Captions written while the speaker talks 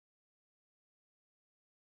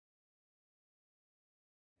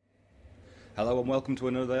Hello and welcome to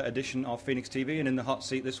another edition of Phoenix TV, and in the hot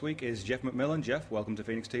seat this week is Jeff MacMillan. Jeff, welcome to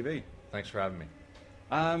Phoenix TV. Thanks for having me.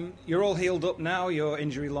 You're all healed up now, your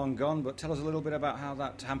injury long gone, but tell us a little bit about how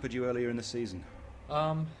that hampered you earlier in the season.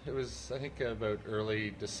 It was, I think, about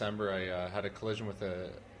early December. I had a collision with a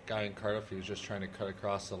guy in Cardiff. He was just trying to cut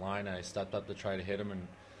across the line. I stepped up to try to hit him, and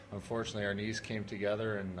unfortunately our knees came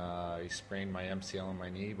together, and he sprained my MCL in my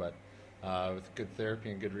knee, but with good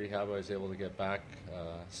therapy and good rehab, I was able to get back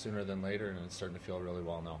sooner than later, and it's starting to feel really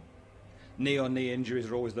well now. Knee-on-knee injuries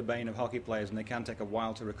are always the bane of hockey players, and they can take a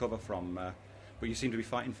while to recover from, but you seem to be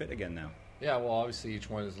fighting fit again now. Yeah, well, obviously each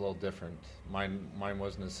one is a little different. Mine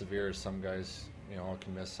wasn't as severe as some guys,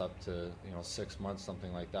 can miss up to 6 months,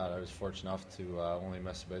 something like that. I was fortunate enough to only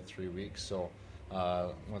miss about 3 weeks, so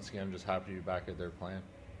once again, I'm just happy to be back out there playing.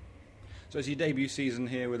 So it's your debut season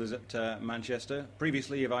here with us at Manchester.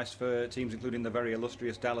 Previously you've iced for teams including the very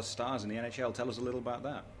illustrious Dallas Stars in the NHL. Tell us a little about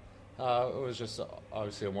that. It was just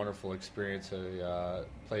obviously a wonderful experience. I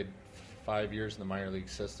played 5 years in the minor league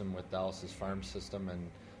system with Dallas's farm system, and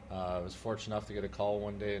I was fortunate enough to get a call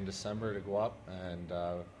one day in December to go up, and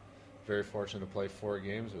very fortunate to play 4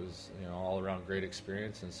 games. It was all around great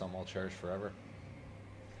experience and something I'll cherish forever.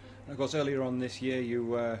 And of course, earlier on this year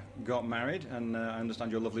you got married, and I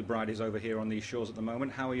understand your lovely bride is over here on these shores at the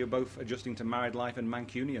moment. How are you both adjusting to married life and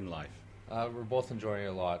Mancunian life? We're both enjoying it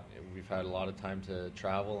a lot. We've had a lot of time to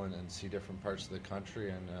travel and see different parts of the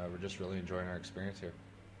country, and we're just really enjoying our experience here.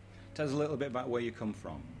 Tell us a little bit about where you come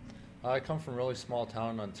from. I come from a really small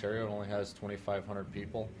town in Ontario. It only has 2,500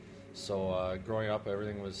 people. So growing up,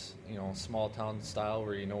 everything was small town style,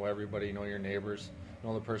 where you know everybody, you know your neighbors, you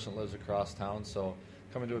know the person that lives across town. So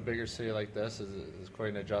coming to a bigger city like this is quite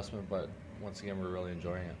an adjustment, but once again, we're really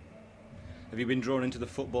enjoying it. Have you been drawn into the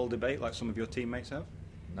football debate like some of your teammates have?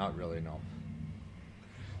 Not really, no.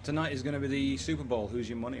 Tonight is going to be the Super Bowl. Who's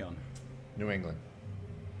your money on? New England.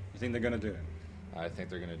 You think they're going to do it? I think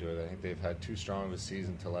they're going to do it. I think they've had too strong of a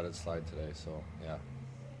season to let it slide today, so yeah.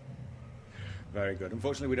 Very good.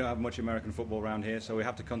 Unfortunately, we don't have much American football around here, so we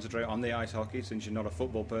have to concentrate on the ice hockey, since you're not a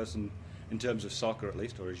football person in terms of soccer, at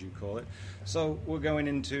least, or as you call it. So we're going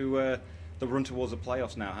into the run towards the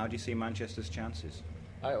playoffs now. How do you see Manchester's chances?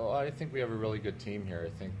 I think we have a really good team here.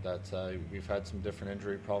 I think that we've had some different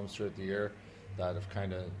injury problems throughout the year that have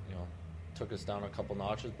kind of took us down a couple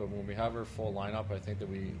notches, but when we have our full lineup, I think that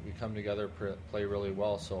we come together, play really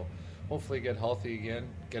well. So hopefully get healthy again,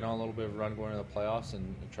 get on a little bit of a run going into the playoffs,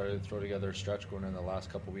 and try to throw together a stretch going in the last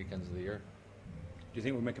couple weekends of the year. Do you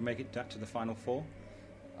think we can make it to the Final Four?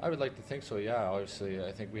 I would like to think so, yeah. Obviously,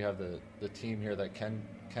 I think we have the team here that can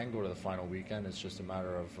go to the final weekend. It's just a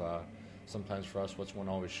matter of sometimes for us, which one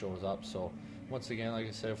always shows up. So once again, like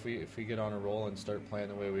I said, if we get on a roll and start playing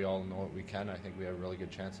the way we all know what we can, I think we have a really good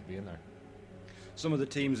chance of being there. Some of the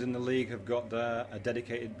teams in the league have got a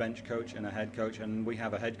dedicated bench coach and a head coach, and we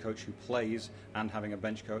have a head coach who plays and having a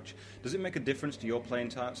bench coach. Does it make a difference to your playing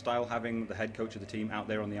style having the head coach of the team out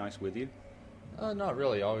there on the ice with you? Not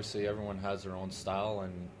really. Obviously, everyone has their own style,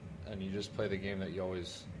 and you just play the game that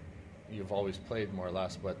you've always played, more or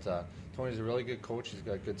less. But Tony's a really good coach. He's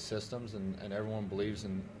got good systems, and everyone believes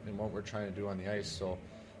in what we're trying to do on the ice. So,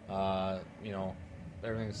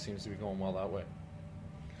 everything seems to be going well that way.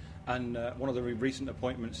 And one of the recent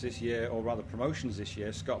appointments this year, or rather promotions this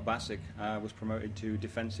year, Scott Bassick was promoted to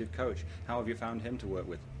defensive coach. How have you found him to work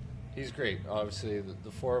with? He's great. Obviously,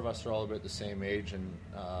 the 4 of us are all about the same age, and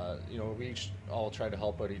we each all try to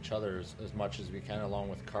help out each other as much as we can, along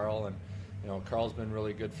with Carl. And Carl's been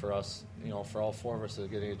really good for us. For all 4 of us that are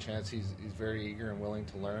getting a chance, he's very eager and willing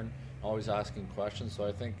to learn, always asking questions. So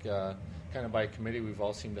I think, kind of by committee, we've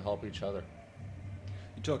all seemed to help each other.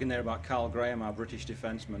 You're talking there about Carl Graham, our British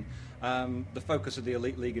defenceman. The focus of the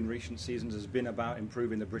Elite League in recent seasons has been about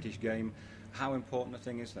improving the British game. How important a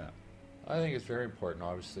thing is that? I think it's very important.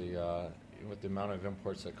 Obviously, with the amount of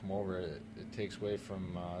imports that come over, it takes away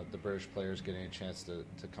from the British players getting a chance to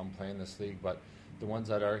come play in this league. But the ones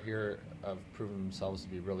that are here have proven themselves to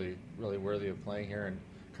be really, really worthy of playing here. And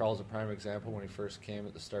Carl's a prime example. When he first came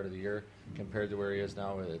at the start of the year, compared to where he is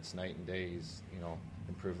now, it's night and day. He's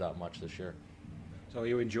improved that much this year. So are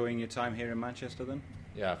you enjoying your time here in Manchester then?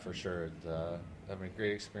 Yeah, for sure. Having a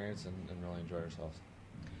great experience and really enjoyed ourselves.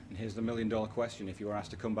 And here's the million-dollar question. If you were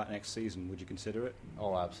asked to come back next season, would you consider it?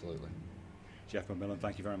 Oh, absolutely. Jeff MacMillan,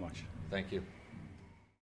 thank you very much. Thank you.